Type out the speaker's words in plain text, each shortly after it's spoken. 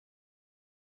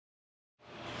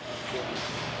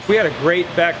We had a great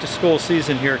back-to-school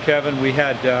season here, Kevin. We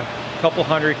had a couple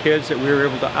hundred kids that we were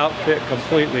able to outfit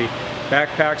completely.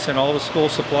 Backpacks and all the school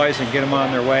supplies and get them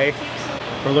on their way.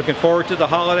 We're looking forward to the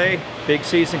holiday. Big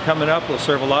season coming up. We'll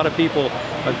serve a lot of people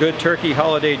a good turkey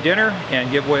holiday dinner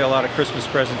and give away a lot of Christmas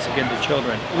presents again to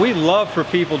children. We love for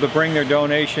people to bring their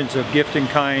donations of gift in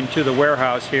kind to the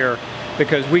warehouse here,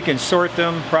 because we can sort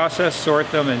them, sort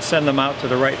them, and send them out to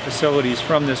the right facilities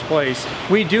from this place.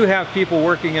 We do have people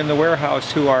working in the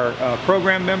warehouse who are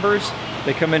program members.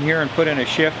 They come in here and put in a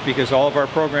shift because all of our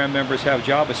program members have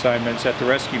job assignments at the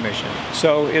rescue mission.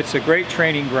 So it's a great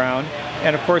training ground.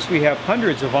 And of course we have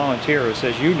hundreds of volunteers,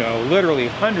 as you know, literally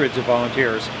hundreds of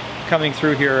volunteers coming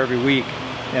through here every week,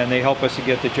 and they help us to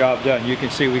get the job done. You can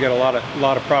see we got a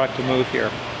lot of product to move here.